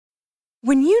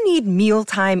When you need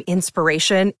mealtime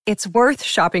inspiration, it's worth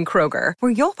shopping Kroger,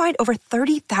 where you'll find over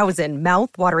 30,000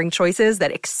 mouth-watering choices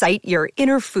that excite your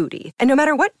inner foodie. And no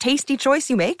matter what tasty choice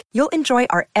you make, you'll enjoy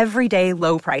our everyday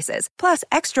low prices, plus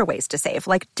extra ways to save,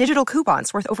 like digital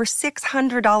coupons worth over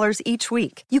 $600 each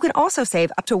week. You can also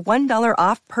save up to $1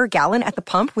 off per gallon at the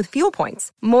pump with fuel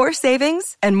points. More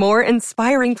savings and more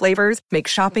inspiring flavors make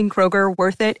shopping Kroger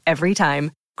worth it every time.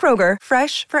 Kroger,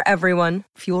 fresh for everyone.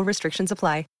 Fuel restrictions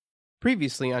apply.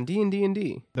 Previously on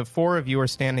D&D, the four of you are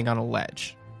standing on a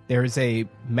ledge. There is a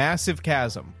massive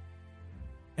chasm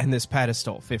and this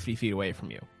pedestal 50 feet away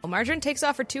from you. Well, Margarine takes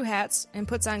off her two hats and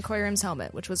puts on Koirim's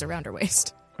helmet, which was around her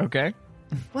waist. Okay.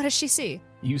 What does she see?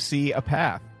 You see a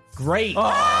path. Great.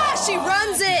 She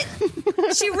runs it!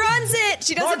 She runs it!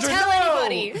 She doesn't Margarine, tell no!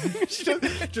 anybody.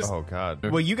 Oh, God.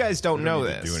 Well, you guys don't know need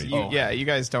to do this. anything. Yeah, you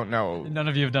guys don't know. None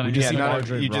of you have done it. Yeah, You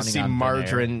see you just see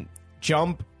Margarine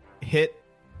jump, hit,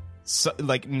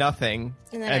 like nothing.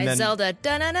 And then I Zelda,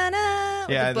 da-na-na-na,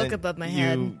 with a book then above my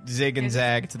head. You zig and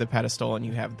zag to the pedestal and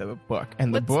you have the book.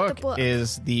 And What's the the book?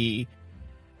 is the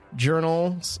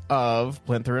Journals of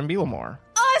Plinther and Beelemore.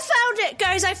 Oh, I found it!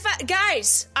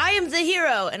 Guys, I am the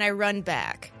hero! And I run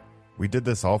back. We did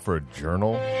this all for a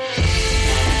journal?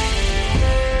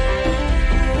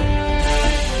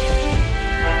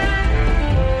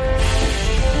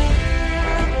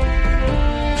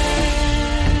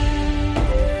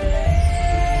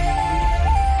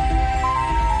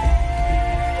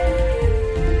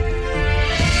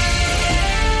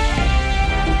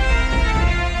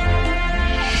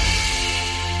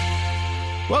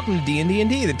 Welcome to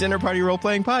D&D, the Dinner Party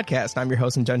Role-Playing Podcast. I'm your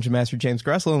host and Dungeon Master, James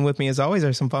Gressel, and with me, as always,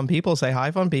 are some fun people. Say hi,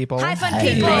 fun people. Hi, fun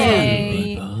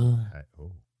people!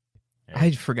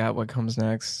 I forgot what comes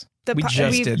next. We we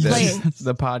just did play. this.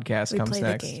 The podcast We comes play the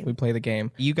next. game. We play the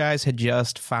game. You guys had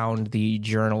just found the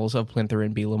Journals of Plinther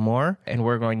and Beelemore, and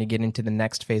we're going to get into the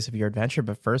next phase of your adventure.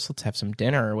 But first, let's have some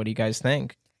dinner. What do you guys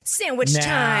think? Sandwich Nah.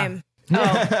 time!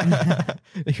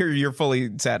 You're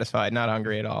fully satisfied, not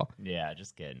hungry at all. Yeah,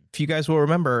 just kidding. If you guys will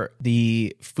remember,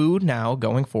 the food now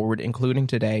going forward, including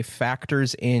today,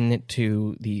 factors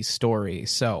into the story.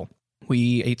 So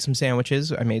we ate some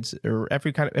sandwiches.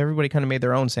 Everybody kind of made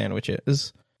their own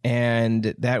sandwiches, and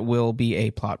that will be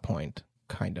a plot point,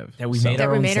 kind of. That we So- made That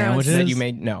our we own made our own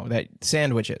sandwiches? that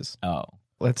sandwiches. Oh.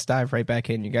 Let's dive right back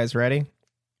in. You guys ready?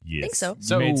 Yes. I think so.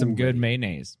 So You made some good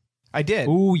mayonnaise. I did.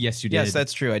 Ooh, yes, you did. Yes,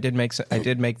 that's true. I did make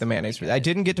the mayonnaise. I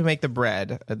didn't get to make the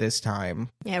bread this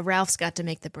time. Yeah, Ralph's got to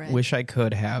make the bread. Wish I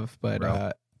could have,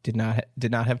 but did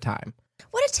not have time.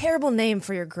 What a terrible name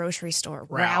for your grocery store.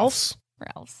 Ralph's.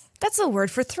 Ralph. That's a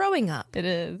word for throwing up. It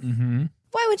is. Mm-hmm.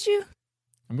 Why would you?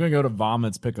 I'm going to go to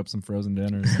Vomits, pick up some frozen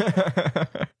dinners.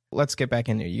 Let's get back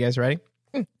into it. You guys ready?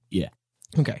 Yeah.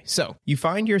 Okay, so you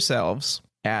find yourselves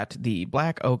at the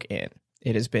Black Oak Inn.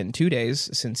 It has been 2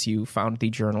 days since you found the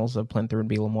Journals of Plinther and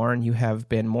Beelemore, and you have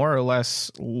been more or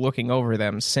less looking over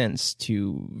them since,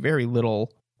 to very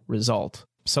little result.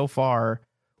 So far,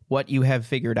 what you have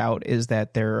figured out is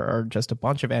that there are just a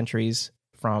bunch of entries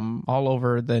from all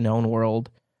over the known world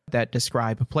that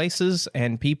describe places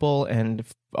and people and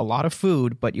a lot of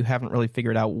food, but you haven't really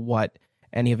figured out what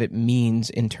any of it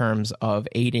means in terms of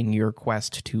aiding your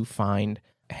quest to find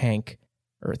Hank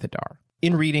Earthadar.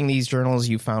 In reading these journals,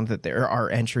 you found that there are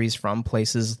entries from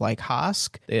places like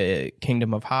Hosk, the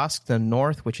Kingdom of Hosk, the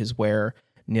north, which is where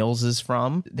Nils is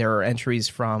from. There are entries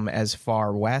from as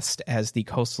far west as the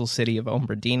coastal city of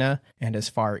Umbradina and as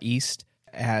far east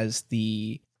as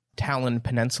the Talon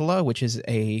Peninsula, which is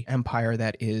a empire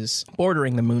that is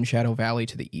bordering the Moonshadow Valley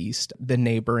to the east, the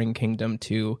neighboring kingdom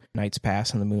to Knight's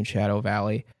Pass in the Moonshadow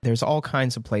Valley. There's all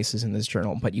kinds of places in this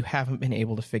journal, but you haven't been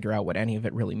able to figure out what any of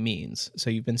it really means. So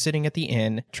you've been sitting at the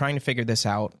inn trying to figure this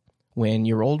out when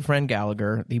your old friend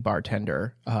Gallagher, the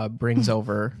bartender, brings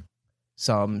over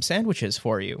some sandwiches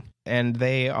for you. And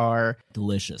they are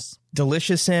Delicious.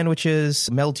 delicious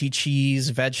sandwiches, melty cheese,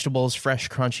 vegetables, fresh,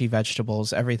 crunchy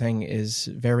vegetables. Everything is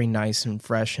very nice and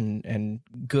fresh and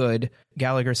good.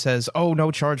 Gallagher says, "Oh,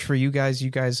 no charge for you guys. You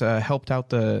guys helped out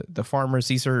the farmers.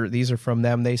 These are from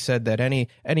them. They said that any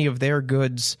of their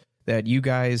goods that you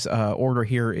guys order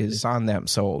here is on them.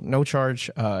 So no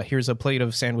charge. Here's a plate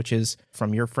of sandwiches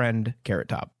from your friend Carrot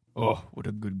Top." Oh, what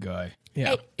a good guy.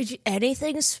 Yeah.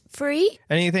 Anything's free?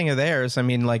 Anything of theirs. I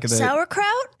mean, like Sauerkraut?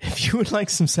 if you would like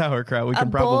some sauerkraut, we A can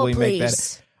bowl, probably make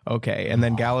please. that. Okay, and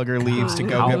then Gallagher leaves to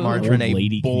go How get old Margarine a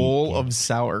lady can bowl eat of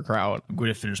sauerkraut. I'm going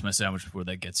to finish my sandwich before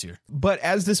that gets here. But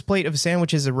as this plate of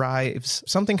sandwiches arrives,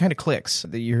 something kind of clicks.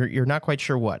 You're not quite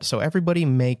sure what. So everybody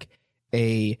make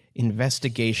a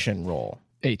investigation roll.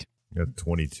 8. Got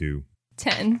 22.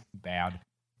 10. Bad.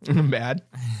 Bad.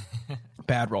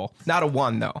 Bad roll. Not a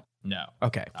 1, though. No.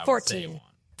 Okay. I would 14. say 1.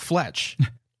 Fletch,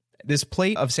 this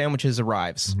plate of sandwiches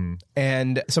arrives,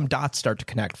 and some dots start to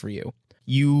connect for you.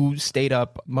 You stayed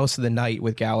up most of the night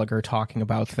with Gallagher talking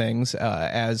about things,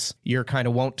 as you're kind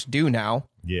of wont to do now.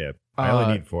 Yeah. I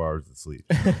only need 4 hours of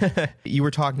sleep. You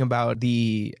were talking about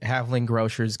the Halfling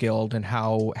Grocers Guild and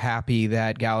how happy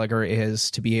that Gallagher is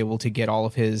to be able to get all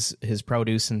of his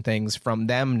produce and things from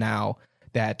them now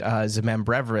that Zemem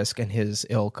Breverisk and his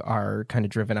ilk are kind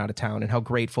of driven out of town, and how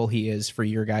grateful he is for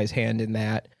your guys' hand in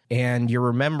that. And you're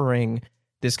remembering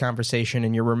this conversation,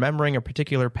 and you're remembering a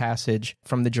particular passage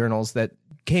from the journals that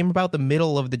came about the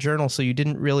middle of the journal, so you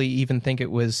didn't really even think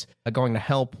it was going to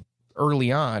help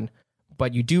early on.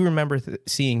 But you do remember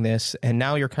seeing this, and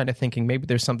now you're kind of thinking maybe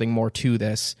there's something more to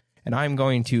this, and I'm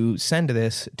going to send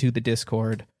this to the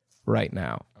Discord right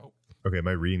now. Okay, am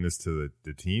I reading this to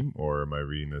the team, or am I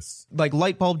reading this? Like,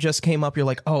 light bulb just came up, you're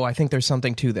like, oh, I think there's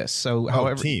something to this. So,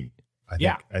 however... team.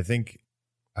 I think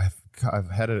I've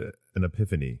had an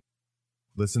epiphany.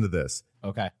 Listen to this.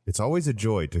 Okay. It's always a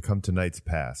joy to come to Night's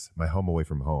Pass, my home away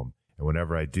from home. And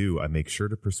whenever I do, I make sure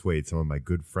to persuade some of my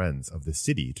good friends of the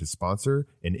city to sponsor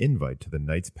an invite to the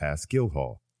Night's Pass Guild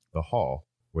Hall, the hall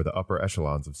where the upper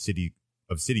echelons of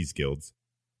cities guilds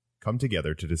come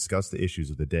together to discuss the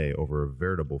issues of the day over a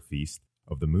veritable feast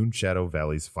of the Moonshadow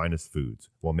Valley's finest foods,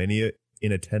 while many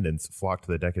in attendance flock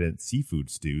to the decadent seafood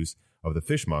stews of the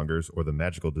fishmongers or the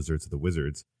magical desserts of the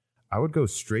wizards. I would go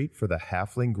straight for the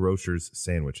Halfling Grocers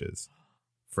sandwiches.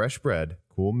 Fresh bread,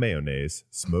 cool mayonnaise,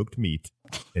 smoked meat,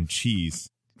 and cheese.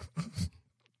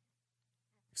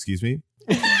 Excuse me?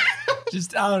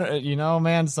 Just,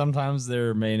 man, sometimes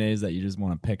there are mayonnaise that you just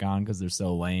want to pick on because they're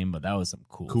so lame, but that was some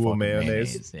cool fucking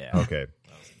mayonnaise? Yeah. Okay.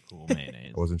 That was some cool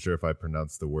mayonnaise. I wasn't sure if I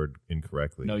pronounced the word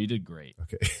incorrectly. No, you did great.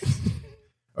 Okay.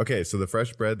 Okay, so the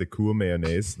fresh bread, the cool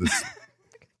mayonnaise.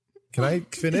 Can I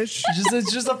finish?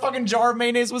 It's just a fucking jar of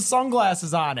mayonnaise with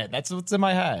sunglasses on it. That's what's in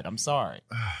my head. I'm sorry.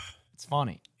 It's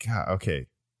funny. God, okay.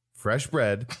 Fresh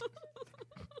bread.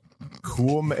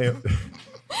 Cool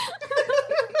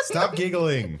Stop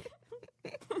giggling.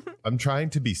 I'm trying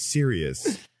to be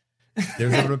serious.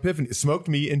 There's an epiphany. Smoked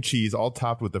meat and cheese, all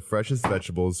topped with the freshest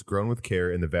vegetables, grown with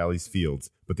care in the valley's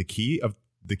fields. But the key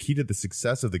to the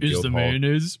success of the Is guild the hall.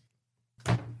 mayonnaise?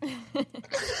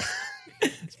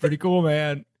 It's pretty cool,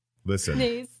 man. Listen.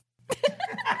 Nice.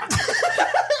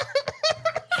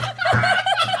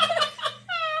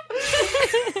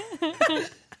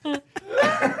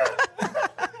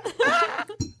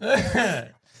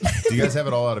 Do you guys have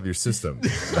it all out of your system?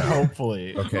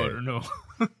 Hopefully. Okay. I don't know.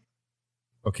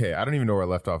 Okay, I don't even know where I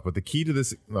left off, but the key to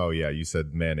this... Oh, yeah, you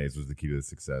said mayonnaise was the key to the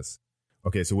success.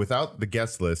 Okay, so without the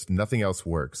guest list, nothing else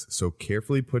works. So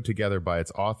carefully put together by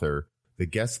its author, the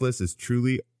guest list is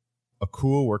truly a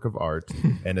cool work of art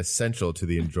and essential to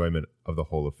the enjoyment of the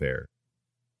whole affair.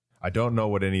 I don't know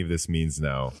what any of this means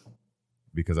now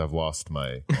because I've lost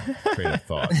my train of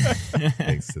thought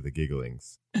thanks to the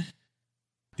gigglings.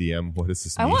 DM, what does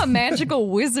this mean? I want magical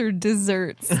wizard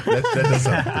desserts. That does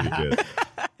sound pretty good.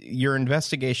 Your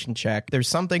investigation check, there's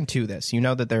something to this. You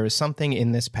know that there is something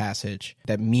in this passage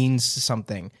that means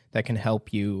something that can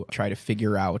help you try to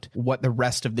figure out what the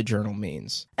rest of the journal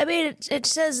means. I mean, it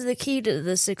says the key to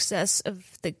the success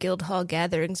of the Guildhall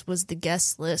gatherings was the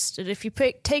guest list. And if you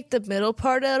take the middle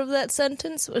part out of that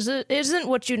sentence, isn't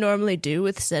what you normally do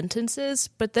with sentences.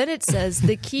 But then it says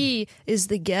the key is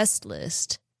the guest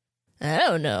list. I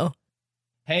don't know.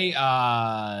 Hey,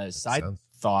 side Sounds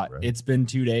thought. right. It's been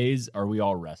 2 days. Are we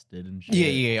all rested and shit?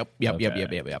 Yep.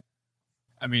 Okay.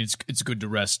 I mean, it's good to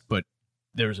rest, but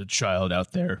there's a child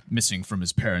out there missing from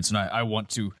his parents, and I want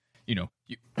to,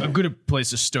 a good place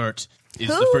to start is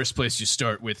the first place you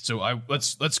start with. So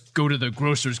let's go to the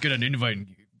grocer's, get an invite,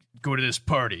 and go to this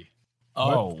party.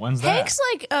 Oh, when's that? Hank's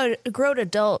like a grown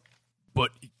adult. But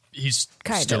he's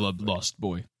Kind still of. a lost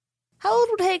boy. How old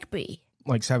would Hank be?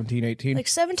 Like 17, 18? Like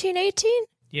 17, 18?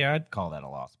 Yeah, I'd call that a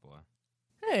lost boy.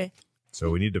 Hey, So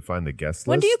we need to find the guest list.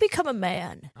 when do you become a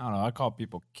man? I don't know. I call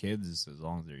people kids as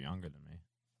long as they're younger than me.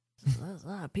 That's a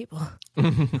lot of people.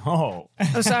 Oh.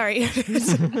 Oh, sorry.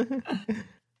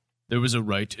 There was a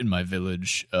rite in my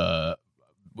village.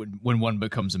 When one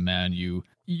becomes a man,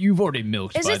 you've already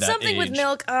milked. Is by it that something with age.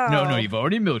 milk? Oh. No, you've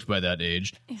already milked by that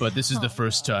age. But this is the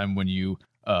first time when you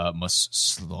must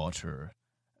slaughter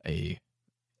a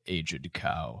aged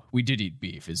cow. We did eat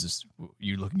beef. Is this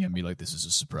you looking at me like this is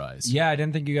a surprise? Yeah, I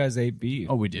didn't think you guys ate beef.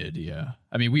 Oh, we did. Yeah.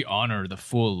 I mean, we honor the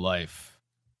full life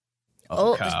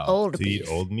of a cow. Old to eat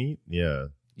beef. old meat? Yeah.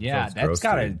 Yeah, Sounds that's gross to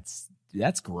gotta. me.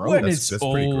 That's gross. When That's- it's that's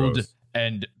pretty old gross.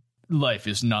 and life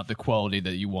is not the quality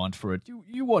that you want for it.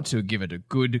 You want to give it a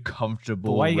good,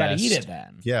 comfortable But why you gotta rest eat it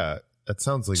then? Yeah, that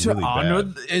sounds like to really honor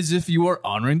bad. as if you are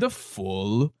honoring the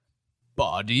full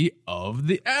body of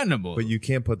the animal. But you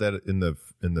can't put that in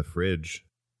the fridge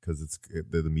because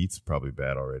the meat's probably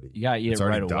bad already. You gotta eat It's it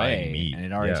already right dying away, meat. and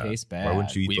it already Yeah. tastes bad. Why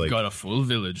wouldn't you eat We've like? got a full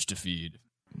village to feed.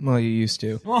 Well, you used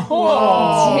to.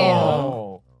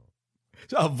 Oh.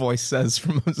 A voice says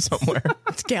from somewhere.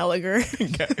 It's Gallagher.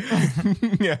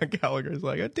 Yeah, Gallagher's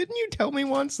like, didn't you tell me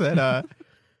once that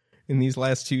in these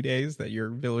last 2 days that your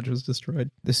village was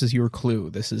destroyed? This is your clue.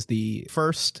 This is the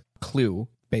first clue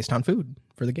based on food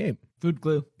for the game. Food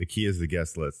glue. The key is the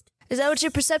guest list. Is that what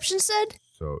your perception said?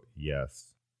 So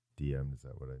yes, DM. Is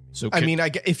that what I mean? So I mean,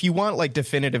 if you want like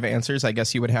definitive answers, I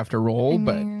guess you would have to roll,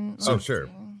 but oh sure.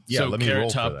 Yeah, so let me Carrot roll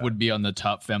for Top that. would be on the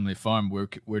Top Family Farm.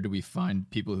 Where do we find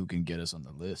people who can get us on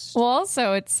the list? Well,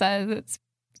 also it says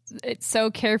it's so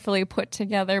carefully put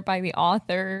together by the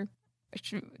author.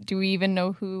 Do we even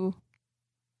know who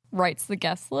writes the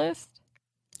guest list?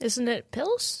 Isn't it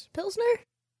Pilsner?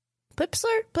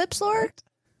 Plipslor?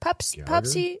 Pops,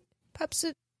 Gallagher?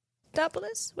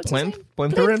 Popsitopoulos? What's Plinth? his name?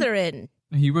 Plintherin? Plintherin.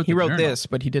 He wrote he the wrote journal. this,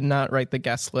 but he did not write the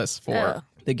guest list for Oh.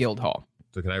 the guild hall.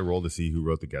 So can I roll to see who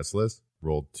wrote the guest list?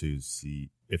 Roll to see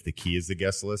if the key is the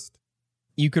guest list.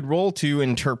 You could roll to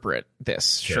interpret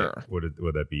this, Okay. sure. Would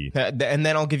that be? And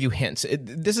then I'll give you hints.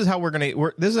 This is how we're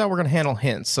gonna handle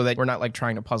hints, so that we're not like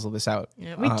trying to puzzle this out.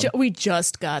 Yeah, we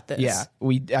just got this. Yeah,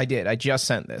 I did. I just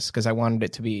sent this because I wanted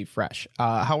it to be fresh.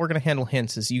 How we're gonna handle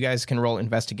hints is you guys can roll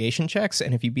investigation checks,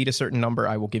 and if you beat a certain number,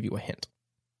 I will give you a hint.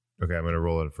 Okay, I'm gonna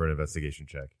roll it for an investigation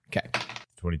check. Okay,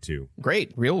 22.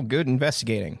 great, real good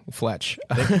investigating, Fletch.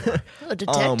 Oh,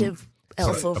 detective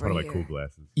elf I over put on my here. cool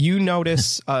glasses. You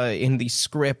notice in the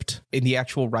script, in the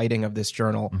actual writing of this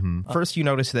journal, Mm-hmm. first you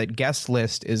notice that guest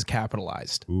list is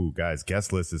capitalized. Ooh, guys,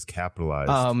 guest list is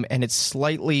capitalized. And it's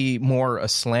slightly more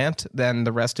aslant than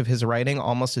the rest of his writing,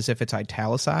 almost as if it's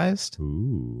italicized.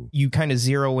 Ooh. You kind of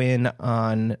zero in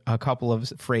on a couple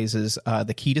of phrases.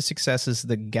 The key to success is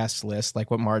the guest list, like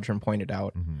what Marjoram pointed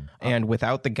out. And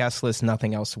without the guest list,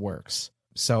 nothing else works.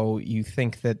 So you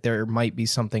think that there might be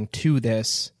something to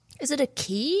this. Is it a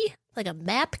key? Like a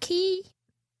map key?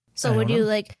 So I when don't you know.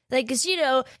 like, cause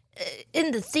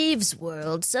in the thieves'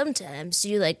 world, sometimes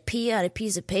you like pee on a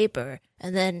piece of paper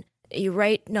and then you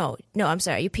write. No, I'm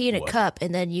sorry. You pee in a cup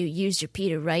and then you use your pee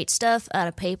to write stuff on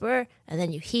a paper and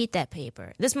then you heat that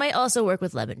paper. This might also work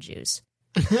with lemon juice.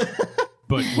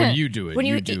 But when you do it, When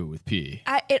you you do it with pee.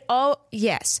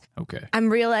 Yes. Okay. I'm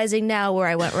realizing now where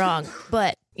I went wrong,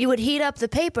 but you would heat up the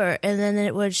paper and then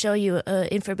it would show you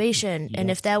information.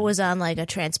 And if that was on like a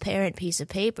transparent piece of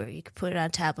paper, you could put it on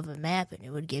top of a map and it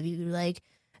would give you like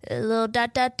a little ...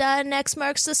 and X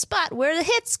marks the spot where the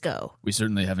hits go. We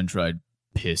certainly haven't tried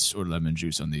piss or lemon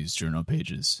juice on these journal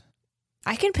pages.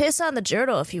 I can piss on the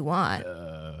journal if you want.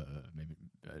 Maybe.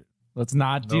 Let's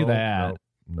not do that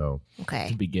No. Okay.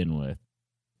 to begin with.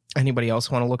 Anybody else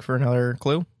want to look for another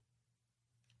clue?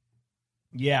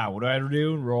 Yeah, what do I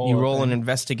do? You roll an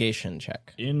investigation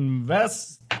check.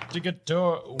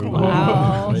 Investigator.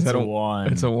 Wow. It's Is that a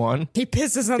one. It's a 1. He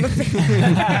pisses on the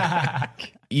paper.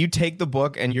 You take the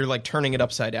book and you're like turning it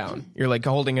upside down. You're like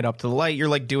holding it up to the light. You're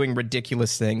like doing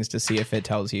ridiculous things to see if it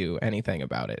tells you anything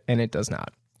about it. And it does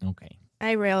not. Okay.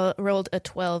 I rolled a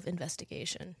 12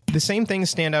 investigation. The same things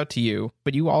stand out to you,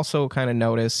 but you also kind of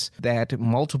notice that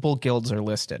multiple guilds are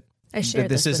listed. I shared That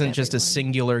this with isn't just a everyone.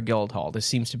 singular guild hall. This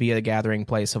seems to be a gathering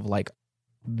place of like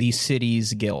the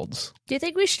city's guilds. Do you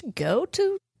think we should go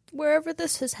to wherever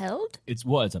this is held? It's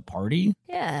what? It's a party?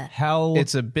 Yeah. Hell.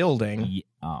 It's a building,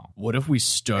 Oh. What if we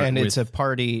start and with it's a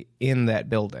party in that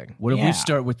building. What if Yeah. we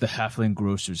start with the Halfling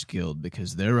Grocers Guild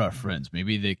because they're our friends?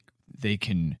 Maybe they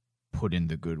can put in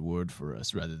the good word for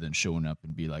us rather than showing up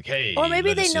and be like, "Hey," Or maybe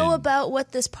let they us know in. about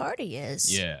what this party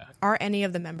is. Yeah. Are any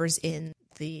of the members in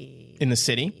the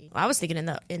city? I was thinking in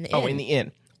the inn. Oh, in the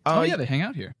inn. Oh yeah, they hang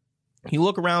out here. You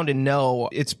look around and know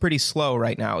it's pretty slow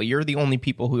right now. You're the only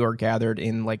people who are gathered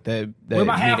in like the Where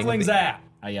my meeting. halflings at?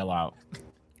 I yell out.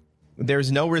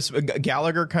 There's no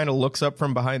Gallagher kind of looks up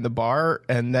from behind the bar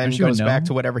and then Aren't you a goes back gnome?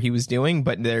 to whatever he was doing,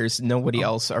 but there's nobody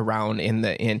else around in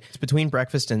the inn. It's between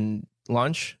breakfast and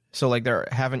lunch, so like there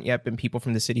haven't yet been people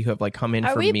from the city who have like come in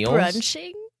Are for we meals.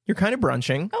 brunching? You're kind of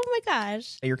brunching. Oh my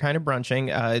gosh. You're kind of brunching.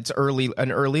 It's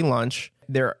an early lunch.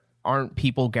 There aren't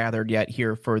people gathered yet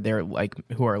here for their like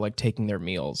who are like taking their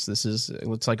meals.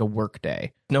 It's like a work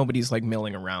day. Nobody's like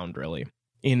milling around really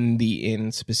in the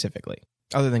inn specifically,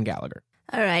 other than Gallagher.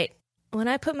 All right. When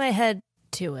I put my head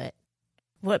to it,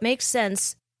 what makes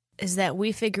sense is that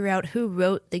we figure out who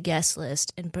wrote the guest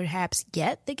list and perhaps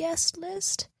get the guest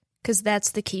list. Because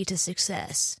that's the key to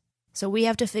success. So we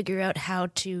have to figure out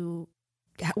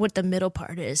what the middle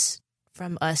part is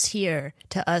from us here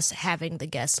to us having the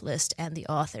guest list and the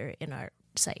author in our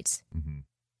sites. Mm-hmm.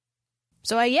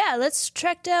 So let's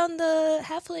track down the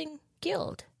Halfling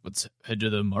Guild. Let's head to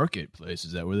the marketplace.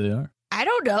 Is that where they are? I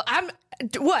don't know.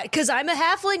 What? Because I'm a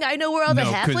halfling? I know where all the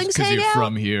halflings hang you're out?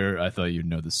 from here. I thought you'd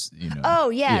know this. Oh,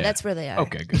 yeah, that's where they are.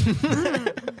 Okay,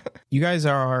 good. You guys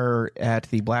are at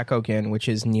the Black Oak Inn, which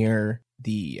is near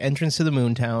the entrance to the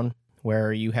Moontown,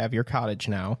 where you have your cottage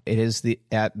now. It is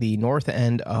at the north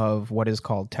end of what is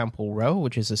called Temple Row,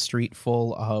 which is a street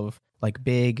full of like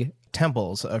big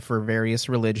temples for various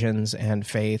religions and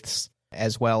faiths,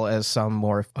 as well as some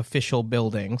more official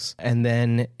buildings. And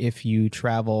then if you're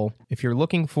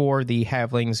looking for the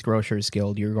Halflings Grocers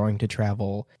Guild, you're going to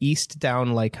travel east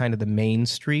down like kind of the main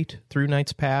street through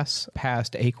Knights Pass,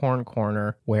 past Acorn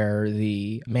Corner, where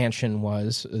the mansion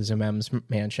was, Zemem's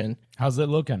mansion. How's it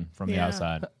looking from the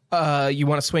outside? You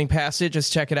want to swing past it,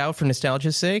 just check it out for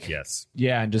nostalgia's sake? Yes.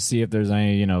 Yeah, and just see if there's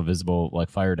any, visible like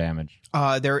fire damage.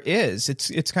 There is.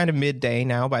 It's kind of midday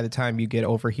now by the time you get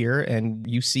over here, and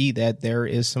you see that there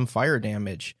is some fire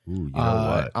damage. Ooh, you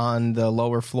know what? On the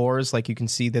lower floors. Like you can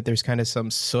see that there's kind of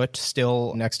some soot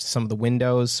still next to some of the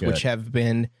windows, Good. which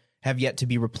have yet to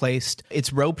be replaced.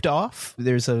 It's roped off.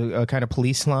 There's a kind of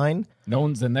police line. No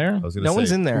one's in there? I was going to say,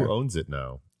 one's in there. Who owns it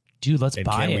now? Dude, let's And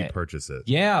buy can we it. purchase it?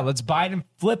 Yeah, let's buy it and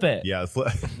flip it. Yeah.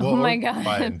 Oh my God.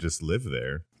 Buy it and just live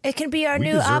there. It can be our We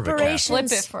new deserve a operations.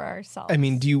 Flip it for ourselves. I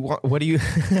mean, do you want? What do you?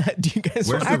 Do you guys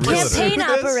Where's want the Our realtor? campaign do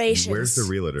this? operations. Where's the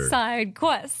realtor? Side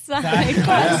quest. Side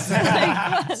quest.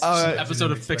 Side quest.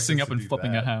 Episode of fixing up and do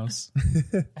flipping that. a house.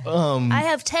 I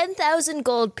have 10,000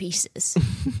 gold pieces.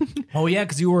 Oh, yeah,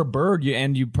 because you were a bird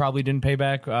and you probably didn't pay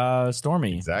back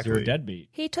Stormy. 'cause Exactly. You're a deadbeat.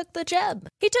 He took the gem.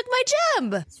 He took my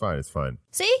gem. It's fine. It's fine.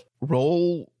 See?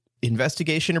 Roll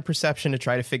investigation or perception to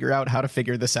try to figure out how to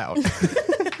figure this out.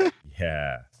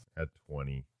 Yeah. At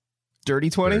 20. Dirty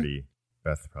 20? 30.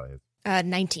 Beth probably has.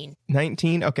 19.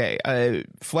 19. Okay.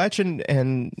 Fletch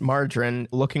and Margarine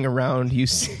looking around, you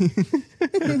see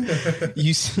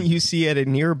you see at a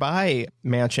nearby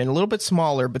mansion, a little bit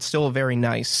smaller but still a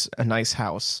nice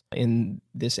house in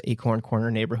this Acorn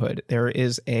Corner neighborhood. There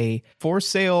is a for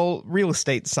sale real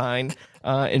estate sign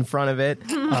in front of it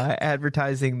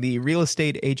advertising the real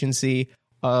estate agency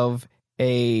of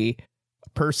a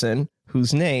person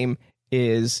whose name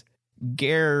is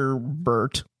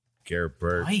Gerbert.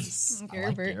 Gerbert. Nice.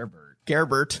 Gerbert.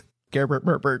 Gerbert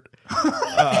Merbert.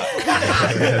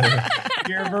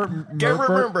 Gerbert.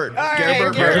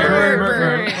 Gerbert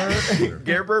Gerbert.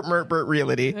 Gerbert Merbert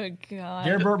Realty. Oh, God.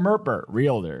 Gerbert Merpert.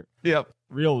 Realtor. Yep.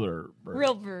 Realtor.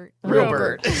 Realbert.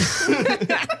 Realbert.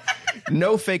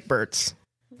 No fake Berts.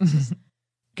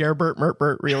 Gerbert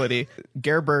Merbert Realty.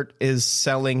 Gerbert is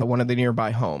selling one of the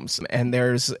nearby homes, and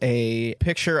there's a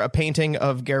painting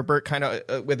of Gerbert kind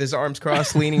of with his arms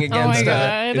crossed leaning against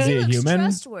God. Is he a Looks human?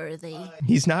 trustworthy.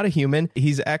 He's not a human.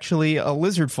 He's actually a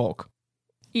lizard folk.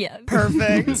 Yeah.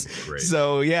 Perfect. Great.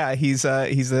 So yeah, he's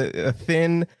a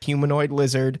thin humanoid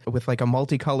lizard with like a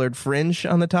multicolored fringe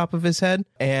on the top of his head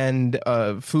and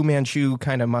a Fu Manchu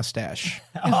kind of mustache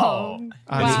Oh.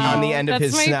 on the end of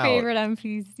That's his my snout. favorite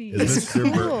NPC. Is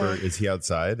Mr. Gerbert, is he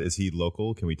outside? Is he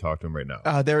local? Can we talk to him right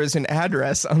now? There is an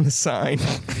address on the sign.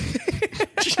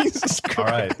 Jesus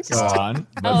Christ. All right. Go on.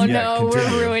 Oh Yeah, no,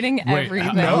 continue. we're ruining Wait,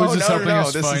 everything. how is this No, helping no,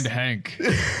 us this find is- Hank?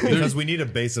 Because we need a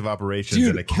base of operations Dude,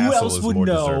 and a who castle else is would more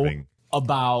know deserving.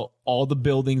 about all the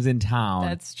buildings in town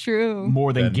That's true.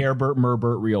 more than Then- Gerbert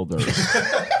Merbert Realtor?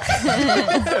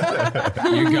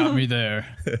 You got me there.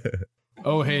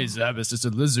 Oh, hey, Zabas, it's a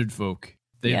lizard folk.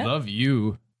 They Yeah? love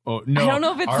you. Oh, no. I don't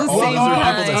know if it's Are the all same lizard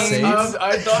people the kind. same?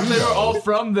 I thought they were all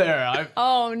from there.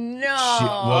 Oh no.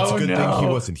 Well, it's a good thing he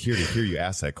no. wasn't here to hear you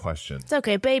ask that question. It's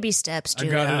okay. Baby steps, I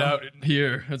Julio. got it out in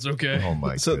here. It's okay. Oh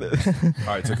my So goodness. All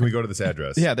right, so can we go to this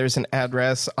address? Yeah, there's an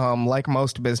address. Like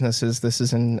most businesses, this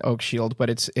is in Oak Shield, but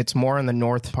it's more in the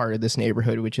north part of this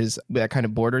neighborhood, which is that kind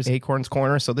of borders Acorn's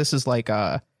Corner. So this is like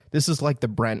the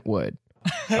Brentwood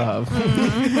of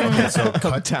Okay, so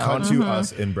cut town. to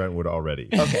us in Brentwood already.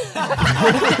 Okay. We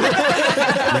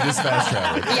just fast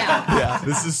traveled. Yeah.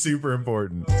 This is super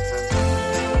important.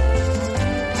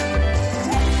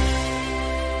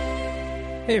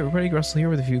 Hey everybody, Russell here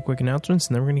with a few quick announcements,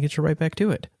 and then we're going to get you right back to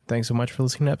it. Thanks so much for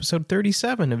listening to episode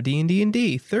 37 of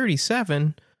D&D.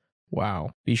 37?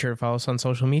 Wow. Be sure to follow us on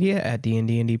social media at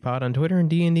DNDNDpod on Twitter and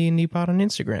DNDNDpod on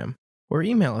Instagram, or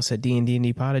email us at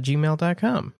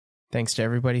dndndpod@gmail.com. Thanks to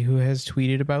everybody who has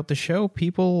tweeted about the show.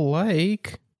 People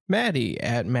like Maddie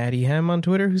at Maddie Hem on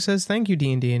Twitter, who says, thank you,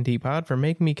 D&D Pod, for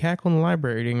making me cackle in the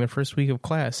library during the first week of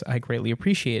class. I greatly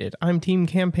appreciate it. I'm Team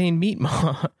Campaign Meat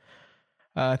Maw.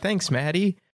 Thanks,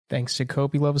 Maddie. Thanks to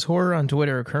Kobe Loves Horror on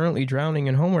Twitter, currently drowning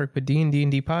in homework, but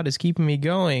D&D Pod is keeping me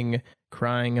going.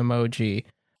 Crying emoji.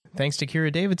 Thanks to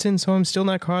Kira Davidson, so I'm still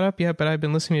not caught up yet, but I've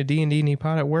been listening to D&D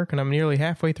Pod at work, and I'm nearly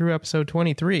halfway through episode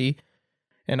 23.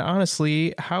 And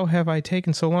honestly, how have I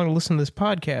taken so long to listen to this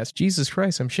podcast? Jesus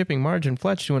Christ, I'm shipping Marge and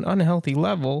Fletch to an unhealthy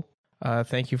level.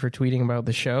 Thank you for tweeting about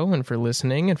the show and for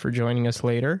listening and for joining us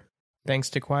later. Thanks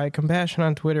to Quiet Compassion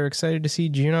on Twitter. Excited to see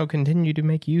Juno continue to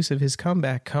make use of his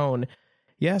comeback cone.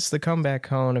 Yes, the comeback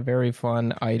cone, a very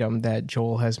fun item that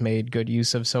Joel has made good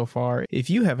use of so far. If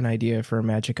you have an idea for a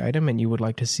magic item and you would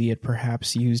like to see it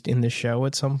perhaps used in the show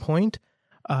at some point,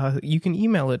 you can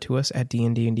email it to us at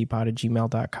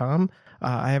dnddpod@gmail.com.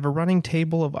 I have a running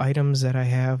table of items that I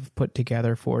have put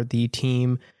together for the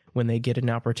team when they get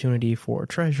an opportunity for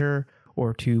treasure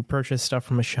or to purchase stuff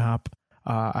from a shop.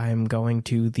 I'm going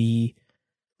to the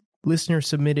listener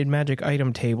submitted magic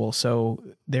item table, so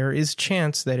there is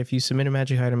chance that if you submit a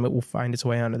magic item, it will find its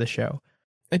way onto the show.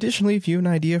 Additionally, if you have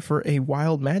an idea for a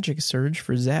wild magic surge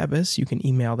for Zabas, you can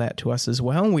email that to us as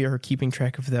well. We are keeping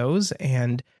track of those,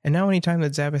 and now anytime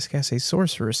that Zabas casts a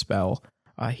sorcerer spell,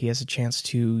 he has a chance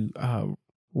to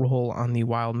roll on the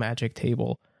wild magic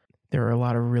table. There are a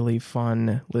lot of really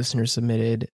fun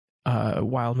listener-submitted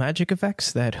wild magic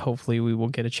effects that hopefully we will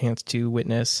get a chance to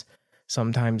witness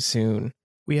sometime soon.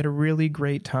 We had a really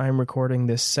great time recording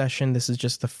this session. This is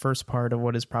just the first part of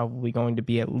what is probably going to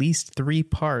be at least 3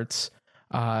 parts.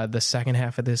 The second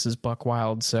half of this is Buck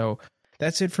Wild. So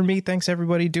that's it for me. Thanks,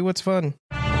 everybody. Do what's fun.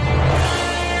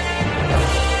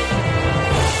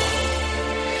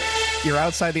 You're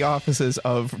outside the offices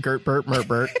of Gertbert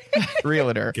Mertbert,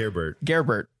 Realtor.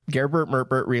 Gerbert. Gerbert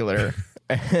Mertbert, Realtor.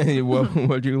 What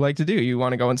would you like to do? You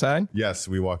want to go inside? Yes,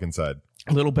 we walk inside.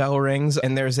 Little bell rings,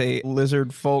 and there's a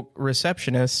lizard folk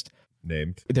receptionist.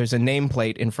 Named. There's a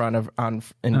nameplate in front of on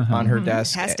her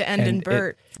desk. It has to end in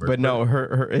Bert. But no,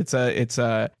 it's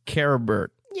a Carabert.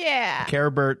 Yeah.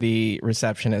 Carabert, the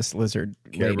receptionist lizard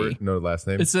lady. Gerbert, no last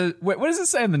name. It's a what does it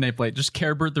say on the nameplate? Just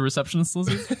Carebert the receptionist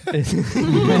lizard?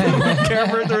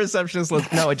 Carebert the receptionist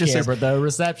lizard. No, it just says the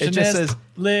receptionist. It just says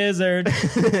lizard.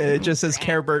 It just says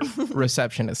Carebert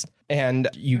receptionist. And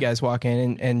you guys walk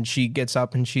in, and she gets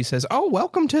up and she says, "Oh,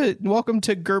 welcome to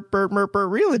Gertbert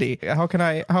Mertbert Realty. How can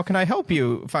I help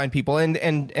you find people?"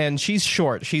 And she's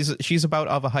short. She's about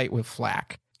of a height with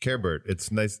Flack. Carebert,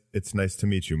 it's nice to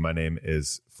meet you. My name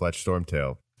is Fletch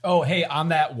Stormtail. Oh, hey, on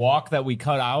that walk that we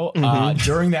cut out,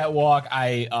 during that walk,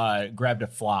 I grabbed a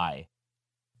fly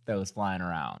that was flying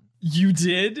around. You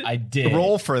did? I did.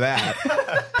 Roll for that.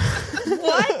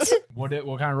 What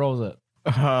kind of roll is it?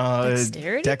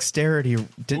 Dexterity? Dexterity.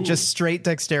 Just straight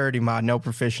dexterity mod, no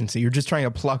proficiency. You're just trying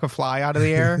to pluck a fly out of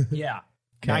the air? Yeah.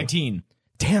 Okay. 19.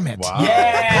 Damn it. Wow.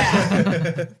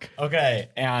 Yeah. Okay.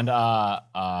 And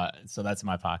so that's in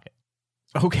my pocket.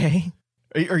 Okay.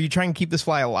 Are you trying to keep this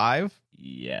fly alive?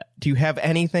 Yeah. Do you have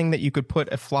anything that you could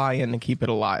put a fly in to keep it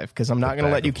alive? Because I'm not going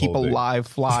to let you keep a live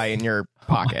fly in your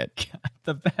pocket. Oh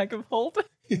the bag of holding?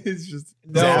 It's just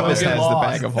Zabas has the lost.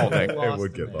 bag of holding. It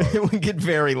would get lost. It would get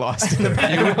very lost in the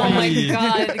bag. Oh my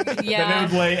god. Then it Yeah.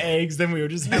 would lay eggs. Then we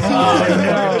would just. Ew.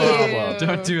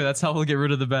 Don't do it. That's how we'll get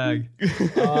rid of the bag.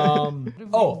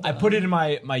 I put it in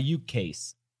my uke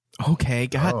case. Okay.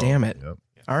 God damn it. Yep.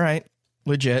 All right.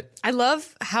 Legit. I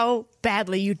love how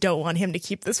badly you don't want him to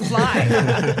keep this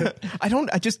fly. I'm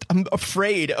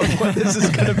afraid of what this is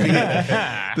going to be.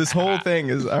 This whole thing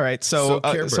is all right. So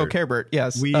Carebert,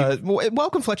 yes.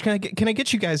 Welcome, Fletch. Can I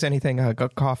get you guys anything?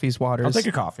 Coffees, waters. I'll take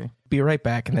a coffee. Be right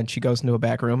back. And then she goes into a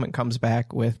back room and comes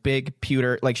back with big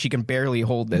pewter. Like she can barely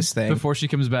hold this thing. Before she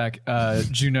comes back,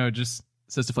 Juno just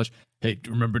says to Fletch, "Hey,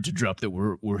 remember to drop that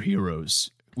we're heroes.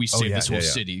 We saved this whole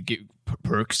city. Get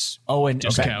perks. Oh, and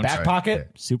discounts. back pocket, Okay.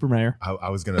 Super Mayor. I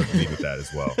was going to lead with that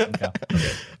as well. Okay,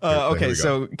 Here we go.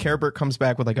 so Carebert comes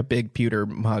back with like a big pewter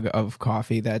mug of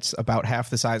coffee that's about half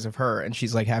the size of her, and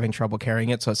she's like having trouble carrying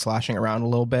it, so it's sloshing around a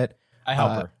little bit. I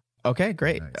help her. Okay,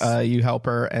 great. Nice. You help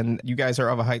her, and you guys are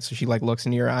of a height, so she like looks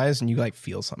into your eyes, and you like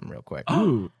feel something real quick.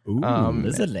 Ooh,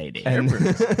 this is a lady. And,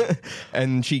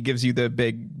 and she gives you the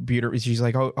big pewter. She's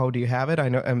like, "Oh, do you have it? I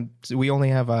know. We only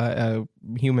have a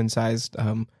human-sized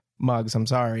mugs. I'm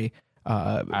sorry."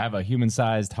 I have a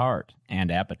human-sized heart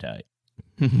and appetite.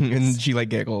 And she like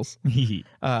giggles. What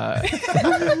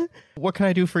can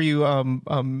I do for you,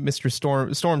 Mr.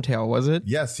 Stormtail? Was it?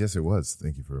 Yes, it was.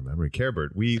 Thank you for remembering.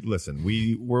 Carebert, we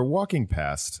were walking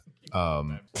past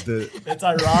the It's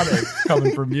ironic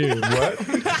coming from you. what?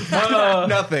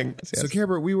 Nothing. So,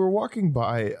 Cambert, we were walking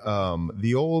by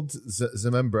the old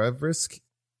Zemembrevrisk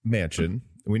mansion,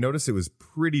 and we noticed it was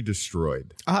pretty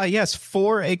destroyed. Yes,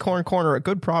 4 Acorn Corner, a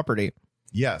good property.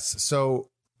 Yes. So,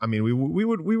 I mean, we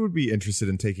would be interested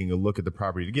in taking a look at the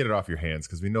property to get it off your hands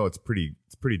because we know it's pretty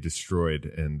destroyed,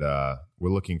 and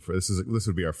we're looking for this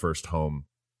would be our first home.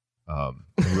 And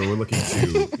we're looking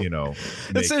to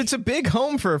It's a big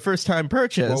home for a first time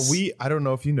purchase. Well, I don't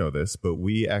know if you know this, but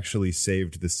we actually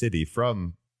saved the city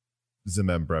from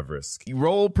Zemembrevrisk.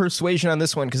 Roll persuasion on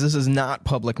this one because this is not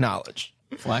public knowledge.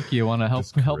 Flack, you want to help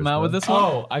him out charisma? with this one?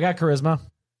 Oh, I got charisma.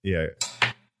 Yeah.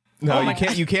 No, you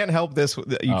can't. You can't help this.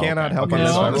 You cannot help on Okay,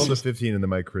 this so I one. rolled a 15 and then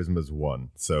my charisma's 1.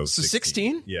 So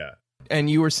 16? Yeah. And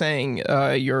you were saying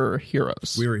you're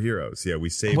heroes. We were heroes. Yeah, we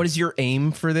saved. What is your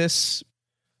aim for this?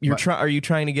 Are you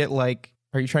trying to get like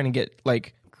a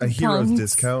hero's Coupons.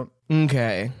 discount?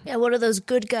 Okay. Yeah, what are those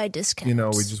good guy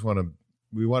discounts? We just want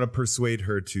to persuade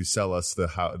her to sell us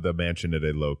the mansion at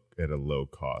a low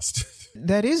cost.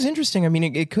 That is interesting. I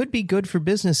mean, it could be good for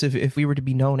business if we were to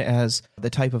be known as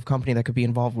the type of company that could be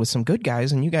involved with some good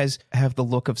guys, and you guys have the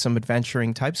look of some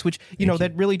adventuring types, which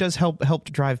that really does help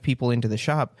to drive people into the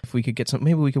shop. If we could get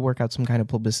maybe we could work out some kind of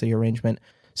publicity arrangement.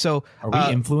 So Are we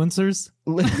influencers?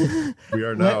 We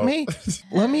are now.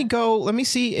 let me go. Let me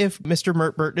see if Mr.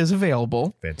 Mertbert is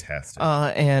available. Fantastic.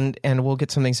 And we'll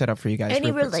get something set up for you guys.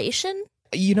 Any real quick. relation?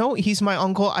 He's my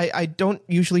uncle. I don't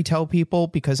usually tell people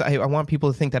because I want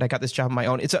people to think that I got this job on my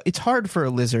own. It's hard for a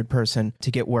lizard person to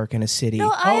get work in a city.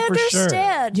 No, I for sure.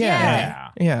 understand. Yeah.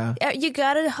 Yeah. Yeah. You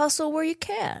gotta hustle where you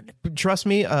can. Trust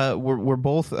me, we're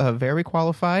both very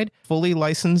qualified, fully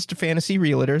licensed fantasy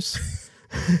realtors.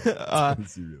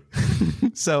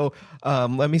 So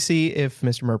let me see if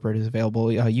Mr. Merpert is available.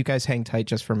 You guys hang tight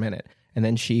just for a minute. And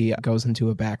then she goes into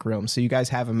a back room. So you guys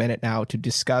have a minute now to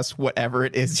discuss whatever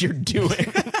it is you're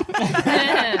doing.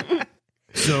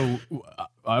 So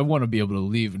I want to be able to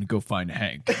leave and go find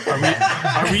Hank.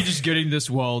 Are we just getting this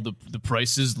while the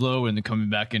price is low and then coming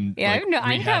back and I'm kind of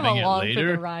rehabbing it along for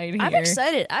later? the ride here. I'm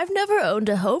excited. I've never owned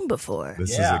a home before.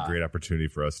 This is a great opportunity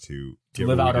for us to get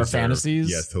live what we out our deserve. fantasies?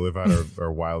 Yes, to live out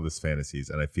our wildest fantasies.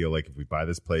 And I feel like if we buy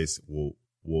this place, we'll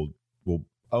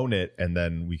own it, and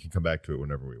then we can come back to it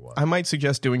whenever we want. I might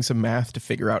suggest doing some math to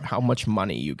figure out how much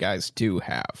money you guys do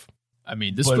have. I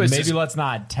mean, this But place maybe is... let's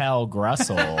not tell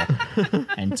Gressel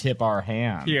and tip our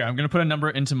hand. Here, I'm going to put a number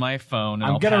into my phone. And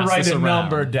I'm I'll going to pass write this a around.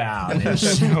 number down and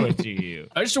show it to you.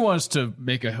 I just don't want us to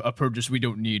make a purchase we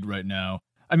don't need right now.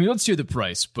 I mean, let's hear the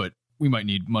price, but we might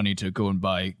need money to go and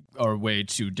buy our way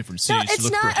to different No, cities to it's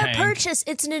look not for a Hank. purchase.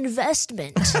 It's an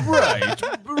investment. Right.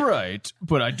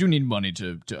 But I do need money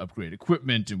to upgrade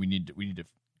equipment, and we need to.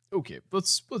 Okay,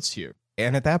 let's hear.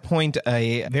 And at that point,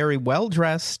 a very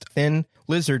well-dressed, thin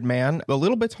lizard man, a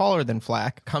little bit taller than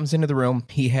Flack, comes into the room.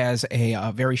 He has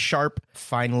a very sharp,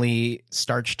 finely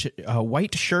starched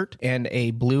white shirt and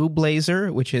a blue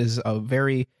blazer, which is a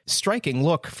very striking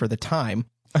look for the time.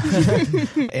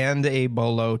 And a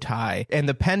bolo tie, and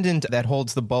the pendant that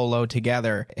holds the bolo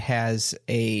together has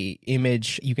a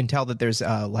image. You can tell that there's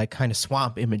like kind of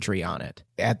swamp imagery on it.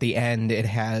 At the end, it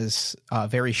has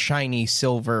very shiny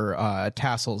silver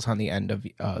tassels on the end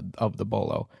of the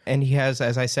bolo, and he has,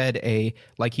 as I said,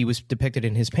 like he was depicted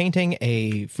in his painting,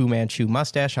 a Fu Manchu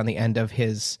mustache on the end of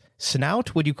his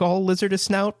snout. Would you call a lizard a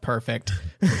snout? Perfect.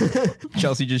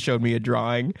 Chelsea just showed me a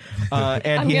drawing, and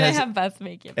I'm he gonna has have Beth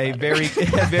make it a better.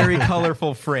 very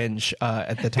colorful fringe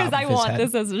at the top Because of I his want head.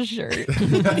 this as a shirt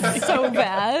so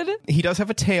bad. He does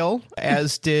have a tail,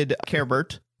 as did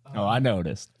Carebert. Oh, I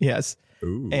noticed. Yes.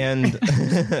 Ooh. And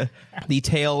the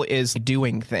tail is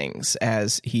doing things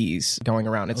as he's going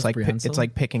around. It's like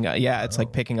picking up. Yeah, it's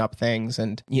like picking up things,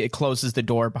 and it closes the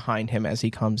door behind him as he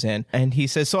comes in. And he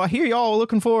says, "So I hear y'all are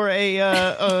looking for a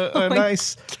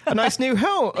nice new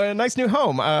home.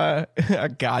 God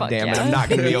damn it! yeah. I'm not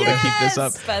going to be able to keep this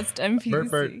up." Best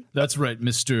NPC. That's right,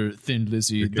 Mr. Thin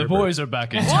Lizzy. The boys are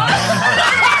back in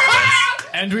town.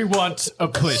 And we want a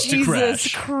place to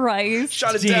Jesus crash. Christ.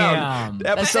 Shut it Damn. down.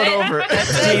 Episode over.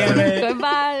 Damn it.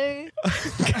 Goodbye.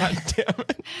 God damn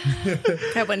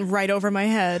it. That went right over my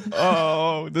head.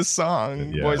 Oh, the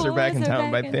song Yeah. "Boys Are Back in Boys Are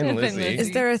Town" by Back in Thin Town. Lizzy.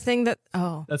 Is there a thing that?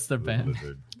 Oh, That's their band.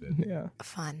 Yeah.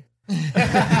 fun.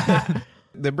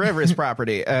 The Brevis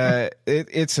property.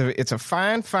 It's a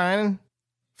fine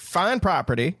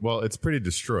property. Well, it's pretty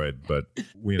destroyed, but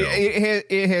we know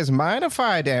It has minor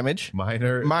fire damage.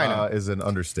 minor is an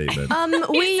understatement.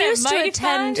 We said used to mighty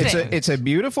attend. fine. It's a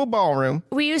beautiful ballroom.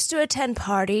 We used to attend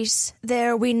parties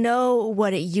there. We know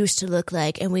what it used to look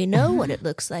like, and we know what it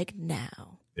looks like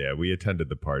now. Yeah, we attended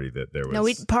the party that there was.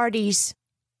 No, parties.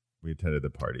 We attended the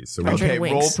party. So Okay,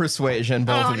 Winks. roll persuasion,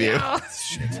 both of you.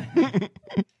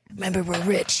 Remember, we're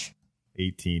rich.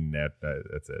 18.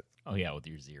 That's it. Oh yeah, with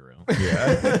your 0.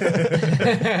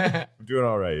 Yeah. I'm doing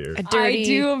all right here. A dirty. I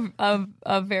do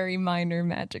a very minor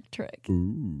magic trick.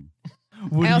 Ooh.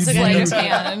 I also got Sleight of 18.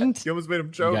 hand. You almost made him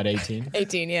You choke. got 18.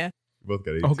 18, yeah. We both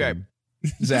got 18. Okay.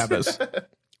 Zabbis,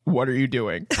 what are you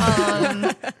doing?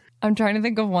 I'm trying to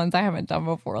think of ones I haven't done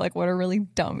before. Like, what are really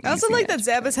dumb? I also easy like that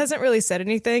magic Zabbis hasn't really said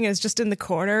anything. Is just in the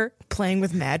corner playing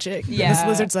with magic. And Yeah. this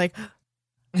lizard's like,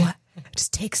 what?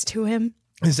 Just takes to him.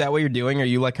 Is that what you're doing? Are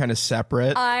you like kind of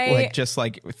separate? Like just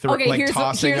like Okay, like here's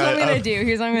tossing what I'm a- gonna do.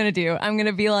 Here's what I'm gonna do. I'm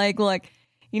gonna be like, look,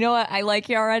 you know what? I like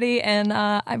you already, and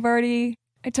I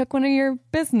took one of your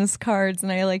business cards,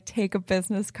 and I like take a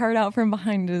business card out from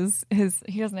behind his.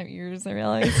 He doesn't have ears, I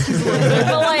realize,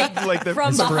 but Like the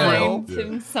from frill. behind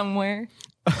him somewhere.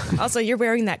 Also, you're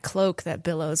wearing that cloak that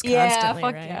billows Yeah, constantly,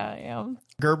 fuck right? yeah.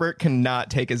 Gerbert cannot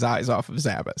take his eyes off of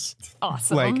Zabbis.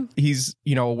 Awesome. Like he's,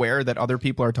 aware that other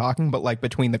people are talking, but like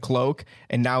between the cloak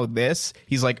and now this,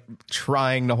 he's like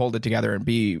trying to hold it together and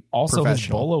be Also, his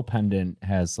professional. bolo pendant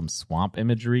has some swamp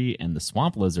imagery, and the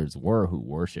swamp lizards were who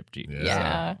worshipped you.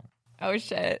 yeah. Oh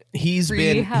shit. He's Free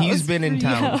been house, he's been in free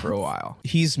town house. for a while.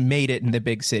 He's made it in the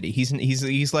big city. He's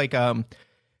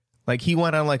like he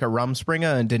went on like a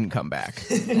Rumspringa and didn't come back.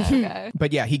 Okay.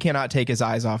 But yeah, he cannot take his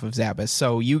eyes off of Zabbis.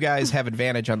 So you guys have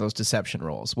advantage on those deception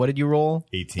rolls. What did you roll?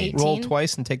 18. Roll 18?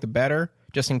 twice and take the better,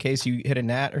 just in case you hit a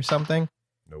nat or something.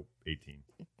 Nope. 18.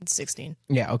 16.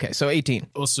 Yeah, okay, so 18.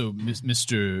 Also,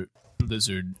 Mr.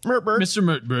 Lizard, Mertbert. Mr.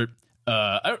 Mertbert,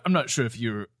 I'm not sure if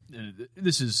you're.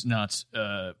 This is not.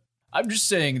 I'm just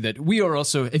saying that we are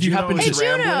also. If you happen Hey, to,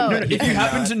 Juno! No, if you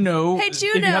happen to know, Hey, if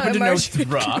you Juno, happen to know Immersion.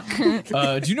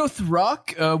 Throck, do you know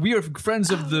Throck? We are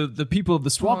friends of the people of the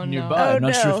swamp Oh, no. nearby. Oh, I'm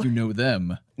not sure no. if you know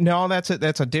them. No, that's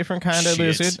a different kind of Shit.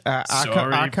 lizard.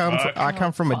 Sorry, I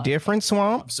come from a fuck. different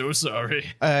swamp. I'm so sorry.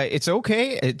 It's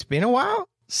okay. It's been a while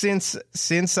since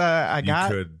I You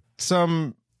got could.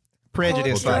 some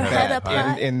prejudice Hold like your head that up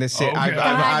high. in the city. Okay.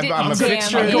 I'm a God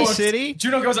fixture damn in the it. city.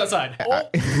 Juno goes outside.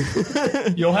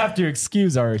 You'll have to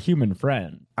excuse our human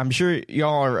friend. I'm sure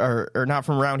y'all are not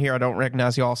from around here. I don't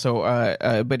recognize y'all. So,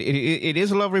 but it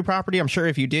is a lovely property. I'm sure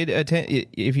if you did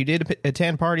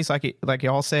attend parties like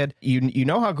y'all said, you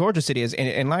know how gorgeous it is.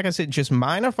 And like I said, just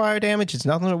minor fire damage. It's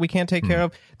nothing that we can't take care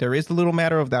of. There is the little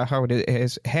matter of that how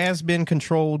it has been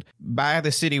controlled by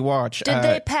the city watch. Did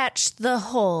they patch the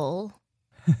hole?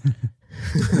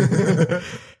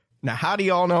 Now, how do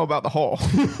y'all know about the hole?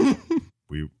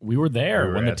 We were there we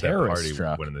were when the at that terrorists party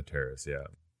struck. when in the terrace, yeah.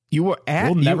 You were at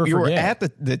We'll never you were forget.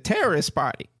 at the terrorist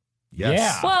party. Yes.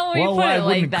 Yeah. Well, we put I it like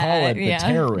wouldn't call that, it the yeah.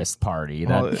 terrorist party.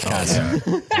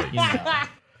 That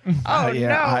Oh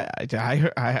yeah,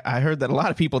 I heard that a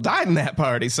lot of people died in that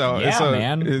party. So Yeah,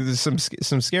 man. there's some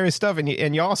scary stuff,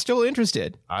 and y'all still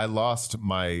interested. I lost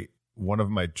one of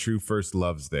my true first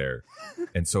loves there,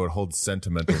 and so it holds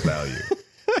sentimental value.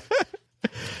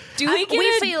 Do we get we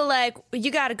a, feel like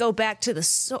you got to go back to the.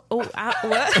 What?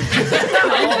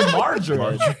 Oh,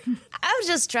 Marjorie. I was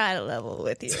just trying to level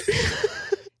with you.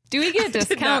 do we get a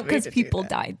discount mean because to do people that.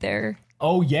 died there?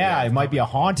 Oh, yeah. It might be a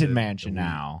haunted mansion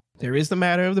now. There is the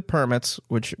matter of the permits,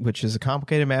 which is a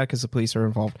complicated matter because the police are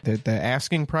involved. The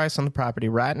asking price on the property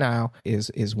right now is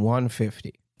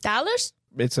 $150. $?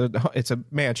 It's a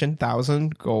mansion,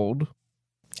 1,000 gold.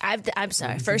 I'm sorry,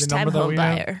 Let me see first the time number that home we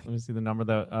have. buyer. Let me see the number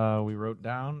that we wrote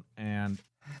down. And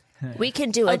We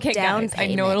can do a Okay, down guys,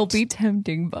 payment. I know it'll be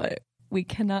tempting, but we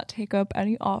cannot take up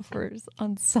any offers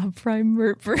on subprime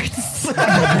Mertbirds.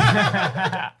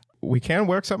 We can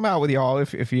work something out with y'all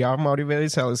if you are motivated to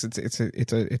sell us. It's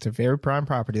a very prime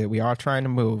property that we are trying to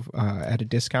move at a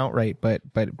discount rate, but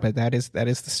that is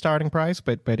the starting price.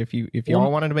 But if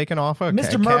y'all wanted to make an offer, a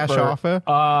Mr. cash Mertbert, offer,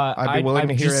 I'd be willing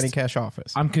to hear any cash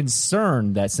offers. I'm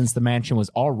concerned that since the mansion was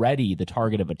already the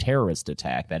target of a terrorist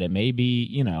attack, that it may be,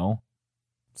 the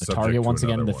Subject target to once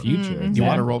again in the another one. future. You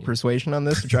want to roll persuasion on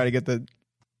this to try to get the?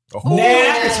 I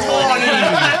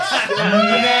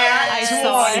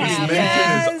saw it This happen.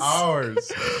 mansion is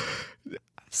ours.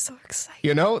 so excited.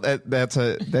 You know that's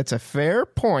a fair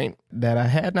point that I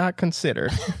had not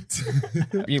considered.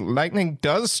 Lightning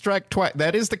does strike twice.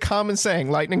 That is the common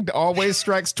saying. Lightning always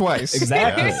strikes twice.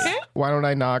 Exactly. Yes. Why don't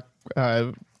I knock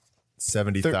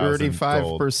 70,000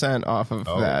 gold. 35% off of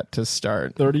that to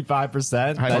start?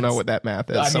 35%. I don't know what that math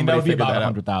is. I mean, that Somebody would be figure about that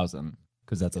out. 100,000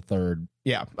 because that's a third.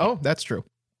 Yeah. Oh, that's true.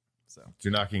 So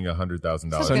you're knocking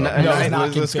 $100,000 So No,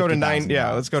 let's go to $50,000. 9.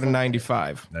 Yeah, let's go to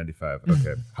 95. 95.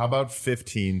 Okay. How about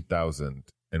 15,000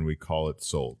 and we call it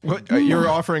sold. What, you're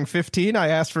offering 15? I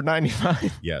asked for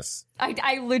 95. Yes.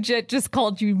 I legit just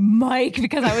called you Mike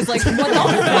because I was like, what the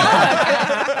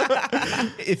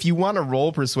fuck? If you want to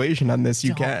roll persuasion on this,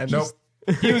 you can. Nope.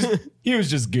 He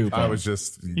was just goofing. I was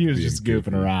just He was being just goofing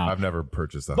goofy. around. I've never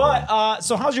purchased a home. But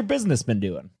so how's your business been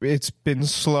doing? It's been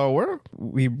slower.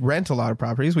 We rent a lot of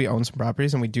properties. We own some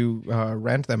properties and we do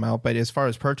rent them out. But as far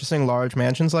as purchasing large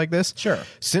mansions like this, Sure.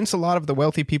 since a lot of the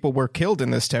wealthy people were killed in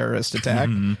this terrorist attack,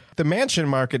 the mansion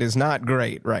market is not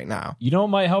great right now. You know what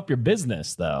might help your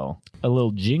business though? A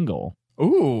little jingle.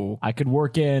 Ooh. I could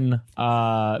work in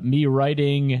me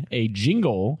writing a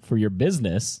jingle for your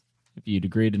business if you'd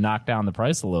agree to knock down the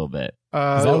price a little bit.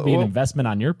 'Cause that would be an investment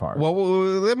on your part. Well,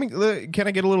 can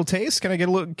I get a little taste? Can I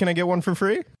get one for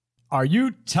free? Are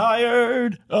you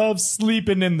tired of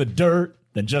sleeping in the dirt?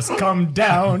 Then just come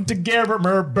down to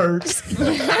Gerber Burt's.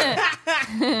 I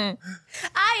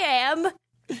am.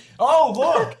 Oh,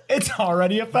 look, it's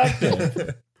already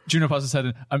effective. Juno pauses his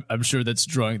head, and I'm sure that's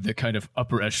drawing the kind of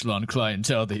upper echelon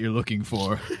clientele that you're looking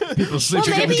for. People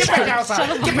sleeping in the Get back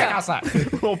outside. Get back outside.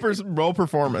 roll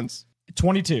performance.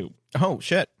 22. Oh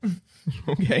shit.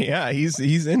 Okay, yeah, he's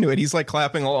into it. He's like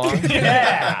clapping along.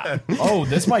 Yeah. Oh,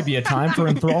 this might be a time for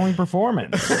enthralling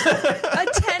performance. A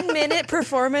 10-minute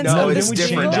performance. No, of it's this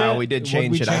different change now. it? We did What'd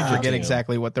change we it. I change it forget to?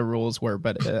 exactly what the rules were,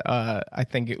 but I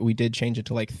think we did change it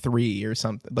to like 3 or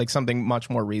something, like something much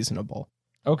more reasonable.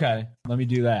 Okay, let me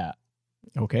do that.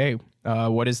 Okay,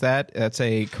 what is that? That's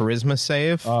a charisma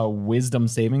save. Wisdom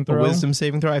saving A throw. wisdom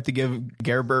saving throw. I have to give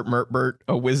Gerbert Mertbert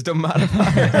a wisdom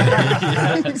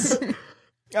modifier.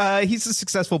 Yes. He's a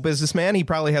successful businessman. He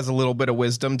probably has a little bit of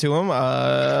wisdom to him,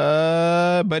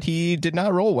 but he did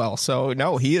not roll well. So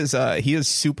no, he is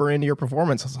super into your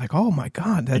performance. I was like, oh my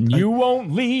god, And you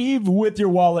won't leave with your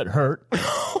wallet hurt.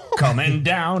 Coming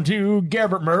down to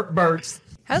Gerbert Mertbert's.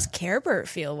 How's Carebert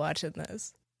feel watching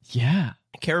this? Yeah.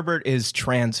 Carabert is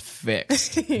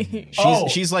transfixed. Oh.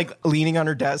 She's like leaning on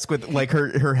her desk with like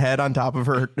her head on top of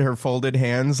her folded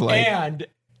hands, like And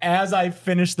as I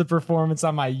finish the performance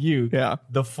on my uke, Yeah.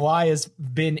 the fly has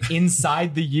been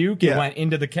inside the uke. Yeah. It went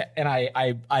into the and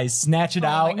I snatch it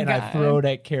out my and I God. throw it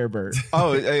at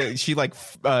Carebert. she like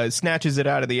snatches it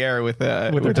out of the air with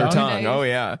her her tongue. tongue? Oh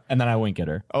yeah. And then I wink at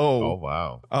her. Oh,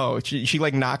 wow. Oh, she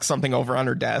like knocks something over on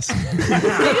her desk. I just want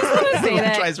to say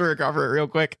that Tries to recover it real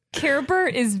quick.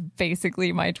 Carebert is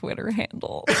basically my Twitter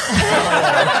handle. It's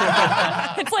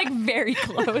like very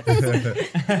close.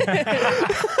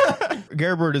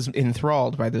 Gerbert is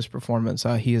enthralled by this performance.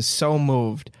 He is so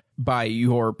moved by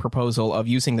your proposal of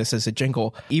using this as a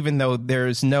jingle, even though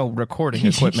there's no recording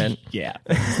equipment Yeah.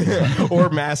 or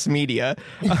mass media.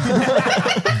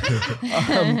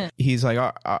 He's like,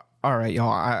 all right,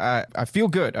 y'all. I feel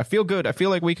good. I feel good. I feel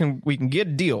like we can get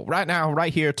a deal right now,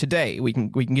 right here, today. We can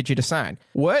get you to sign.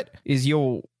 What is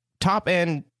your top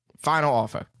end final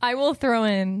offer? I will throw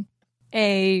in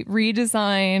a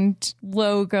redesigned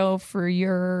logo for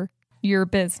your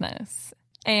business.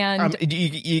 And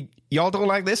Y'all don't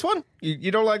like this one?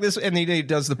 You don't like this? And he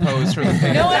does the pose for the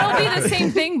thing. no, it'll be the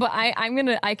same thing, but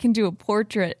I can do a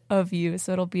portrait of you,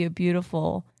 so it'll be a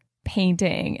beautiful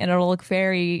painting and it'll look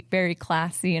very, very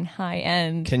classy and high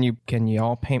end. Can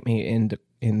y'all paint me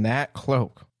in that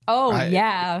cloak? Oh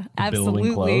yeah, billowing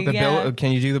absolutely. cloak? Yeah.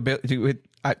 Can you do the do it?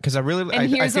 Because I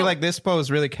here's feel a- like this pose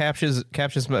really captures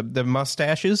the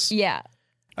mustaches Yeah.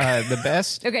 the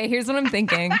best. Okay, here's what I'm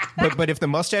thinking. But if the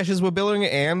mustaches were billowing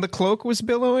and the cloak was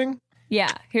billowing, Yeah,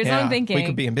 here's what I'm thinking. we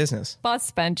could be in business. Bus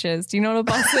benches. Do you know what a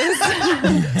bus is?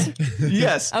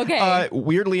 Yes. Okay.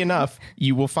 Weirdly enough,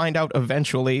 you will find out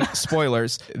eventually.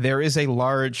 Spoilers: there is a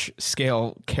large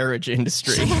scale carriage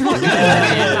industry,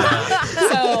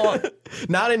 So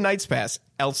not in Knights Pass,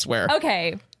 elsewhere.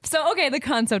 okay. The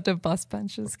concept of bus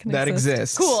benches can That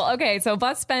exist. exists. Cool. Okay, so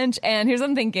bus bench, and here's what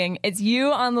I'm thinking: it's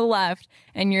you on the left,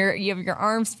 and you have your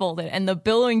arms folded, and the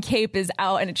billowing cape is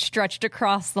out, and it's stretched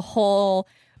across the whole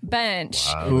bench,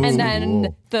 and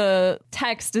then the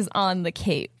text is on the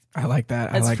cape. I like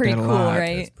that. That's I like pretty that a cool, lot.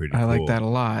 right? That's pretty I like cool. that a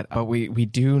lot. But we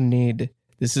do need.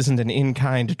 This isn't an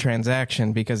in-kind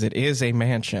transaction because it is a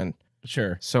mansion.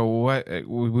 Sure. So what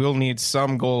we will need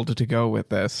some gold to go with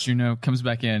this. Juno comes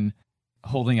back in,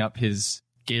 holding up his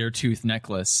gator tooth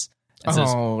necklace, and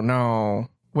says, Oh no!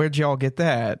 Where'd y'all get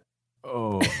that?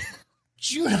 "Oh,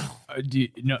 Juno,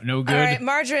 no good." All right,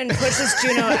 Margarine pushes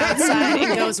Juno outside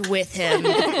and goes with him.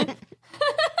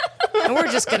 And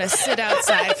we're just going to sit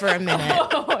outside for a minute.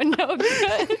 Oh no!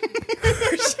 Good.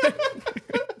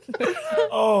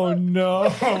 Oh no!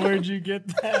 Where'd you get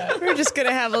that? We're just going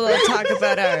to have a little talk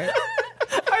about our...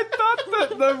 I thought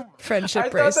the Friendship I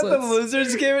bracelets. thought that the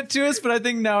lizards gave it to us, but I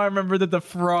think now I remember that the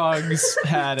frogs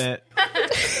had it.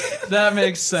 That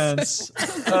makes sense.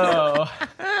 Oh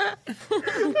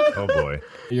boy.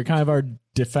 You're kind of our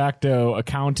de facto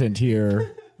accountant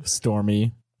here,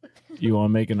 Stormy. You want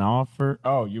to make an offer?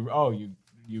 You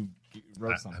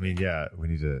wrote something. I mean, yeah, we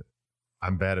need to.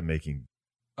 I'm bad at making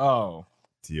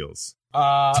deals.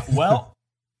 Well,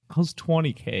 how's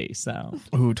 20K sound?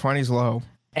 Ooh, 20's low.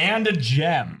 And a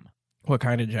gem. What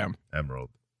kind of gem? Emerald.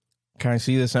 Can I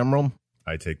see this emerald?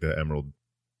 I take the emerald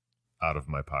out of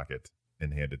my pocket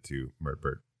and hand it to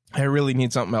Mertbert. I really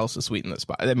need something else to sweeten this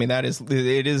spot. I mean,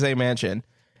 it is a mansion,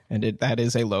 and that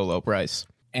is a low price.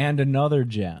 And another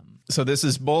gem. So this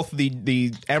is both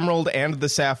the emerald and the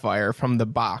sapphire from the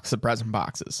present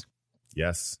boxes.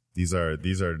 Yes, these are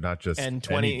not just And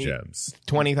any gems.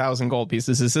 20,000 gold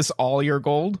pieces. Is this all your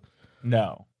gold?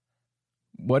 No.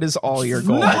 What is all your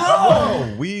gold?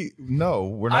 No,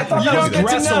 we're not. I thought gonna that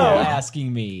was do Gressel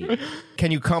asking me.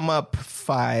 Can you come up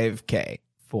 5K?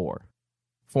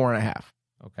 4.5.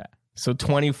 Okay. So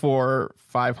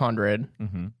 24,500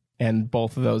 and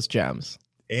both of those gems.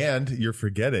 And you're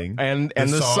forgetting And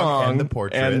the song and the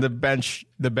portrait and the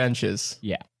benches.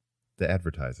 Yeah. the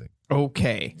advertising.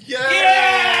 Okay.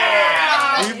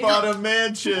 Yeah! We bought a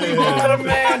mansion.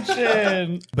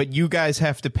 But you guys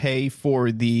have to pay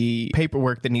for the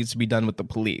paperwork that needs to be done with the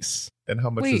police. And how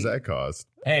much does that cost?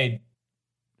 Hey,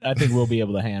 I think we'll be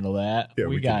able to handle that. Yeah,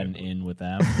 we we got can an in with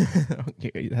them.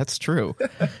 Okay, that's true.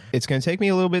 It's going to take me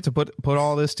a little bit to put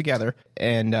all this together.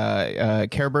 And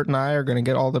Caribert and I are going to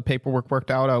get all the paperwork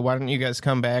worked out. Why don't you guys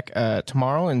come back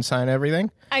tomorrow and sign everything?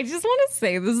 I just want to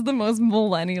say this is the most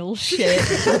millennial shit.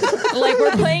 Like,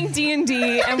 we're playing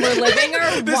D&D and we're living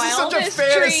our This is such a wildest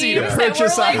fantasy to dreams,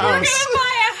 purchase and a we're house.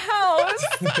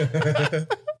 We're gonna buy a house.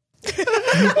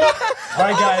 All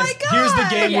right, guys, here's the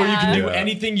game where you can do Yeah.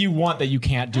 anything you want that you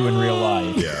can't do in real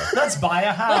life. Yeah. Let's buy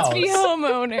a house. Let's be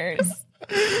homeowners.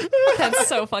 That's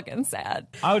so fucking sad.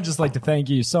 I would just like to thank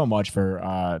you so much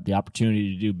for the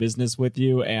opportunity to do business with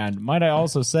you. And might I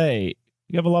also say,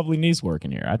 you have a lovely niece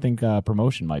working here. I think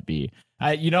promotion might be.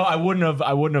 I wouldn't have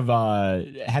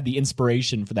had the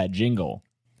inspiration for that jingle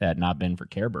had not been for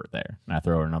Caribert there. And I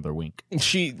throw her another wink.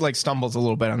 She stumbles a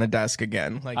little bit on the desk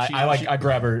again. I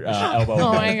grab her elbow.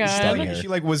 Oh and my God. steady her. She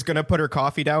was gonna put her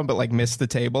coffee down, but missed the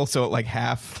table, so it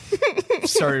half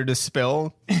started to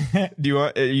spill. Do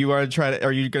you want to try to?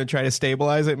 Are you gonna try to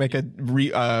stabilize it? Make a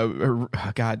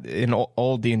God, in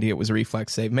old D&D it was a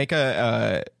reflex save. Make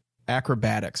a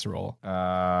acrobatics roll.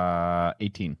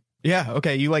 18. Yeah,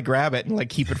 okay. You grab it and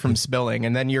keep it from spilling,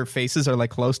 and then your faces are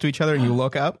close to each other, and you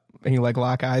look up and you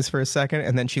lock eyes for a second,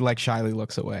 and then she shyly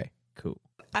looks away. Cool.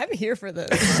 I'm here for this.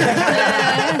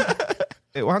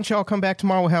 Why don't y'all come back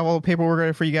tomorrow? We'll have all the paperwork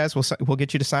ready for you guys. We'll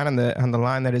get you to sign on the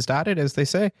line that is dotted, as they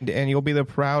say, and you'll be the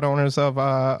proud owners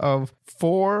of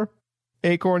 4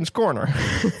 Acorns Corner,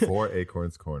 4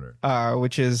 Acorns Corner,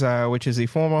 which is the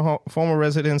former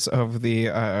residence of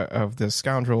the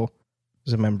scoundrel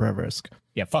Zemembreversk.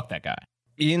 Yeah, fuck that guy.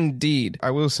 Indeed, I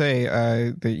will say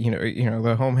that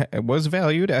the home was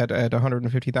valued at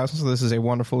 150,000. So this is a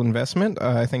wonderful investment.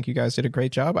 I think you guys did a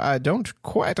great job. I don't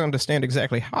quite understand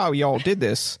exactly how y'all did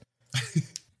this,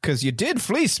 because you did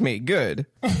fleece me good.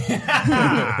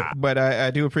 But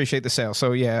I do appreciate the sale.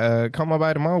 So yeah, come on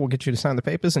by tomorrow. We'll get you to sign the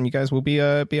papers, and you guys will be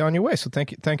on your way. So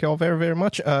thank you all very, very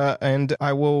much. And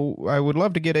I would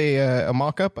love to get a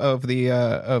mock up of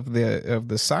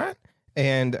the sign.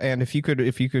 And if you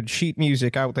could sheet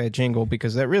music out that jingle,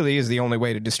 because that really is the only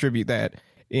way to distribute that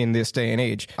in this day and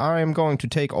age. I am going to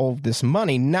take all of this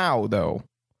money now, though.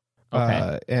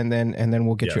 Okay. And then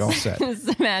we'll get you all set.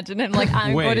 Just imagine him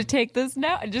I'm Wait. going to take this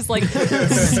now and just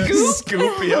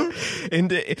scoop. Yeah. And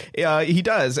he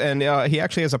does, and he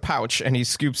actually has a pouch, and he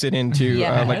scoops it into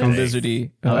Yeah. a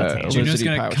lizardy. Juno's lizardy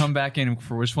going pouch. to come back in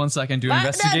for just 1 second, do an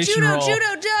investigation Judo, roll.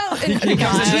 Judo, Joe. And He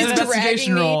comes in, she's do an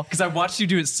investigation dragging me. roll because I watched you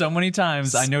do it so many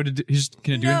times. I know he's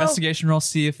going to do an No. investigation roll,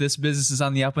 see if this business is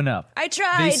on the up and up. I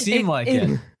tried. They seem like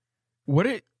it.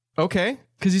 Okay.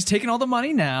 Because he's taking all the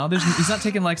money now. He's not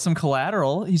taking some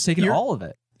collateral. He's taking all of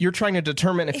it. You're trying to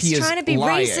determine if he He's is trying to be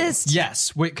lying. racist.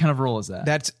 Yes. What kind of roll is that?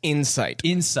 That's insight.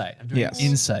 Insight. I'm doing Yes. an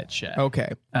insight check. Okay.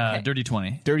 Dirty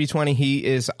 20. Dirty 20, he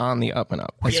is on the up and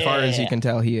up. As far as you can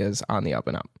tell, he is on the up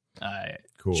and up.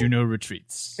 Cool. Juno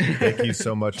retreats. Thank you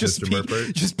so much, Mr.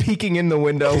 Merpert. Just peeking in the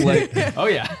window, Oh,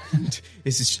 yeah.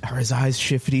 are his eyes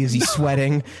shifty? Is he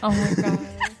sweating? Oh my God.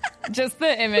 Just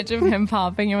the image of him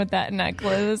popping in with that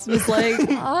necklace was oh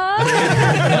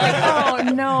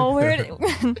no,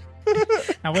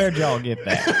 Now, where'd y'all get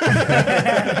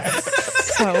that?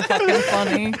 so fucking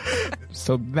funny.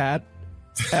 So that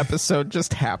episode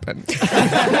just happened.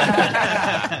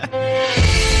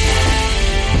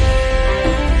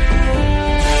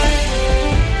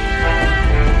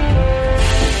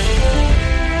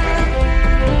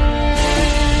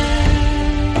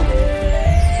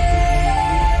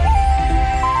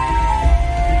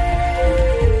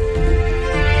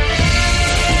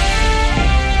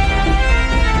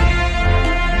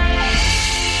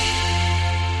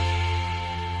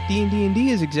 D&D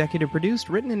is executive produced,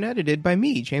 written, and edited by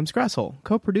me, James Gressel.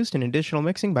 Co-produced and additional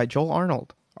mixing by Joel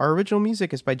Arnold. Our original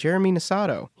music is by Jeremy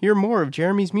Nisato. Hear more of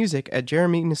Jeremy's music at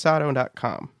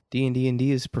jeremynisato.com.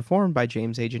 D&D is performed by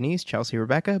James A. Janice, Chelsea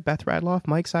Rebecca, Beth Radloff,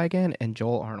 Mike Saigan, and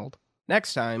Joel Arnold.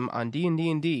 Next time on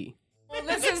D&D. Well,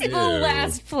 this is the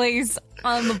last place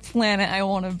on the planet I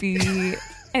want to be.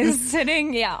 Is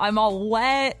sitting, I'm all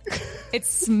wet. It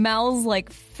smells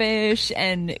like fish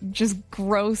and just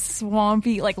gross,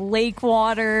 swampy, like lake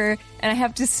water. And I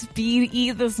have to speed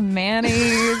eat this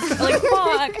mayonnaise. Like,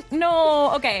 fuck.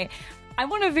 No. Okay. I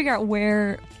want to figure out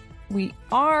where we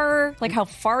are. Like, how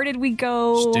far did we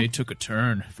go? This day took a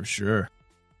turn, for sure.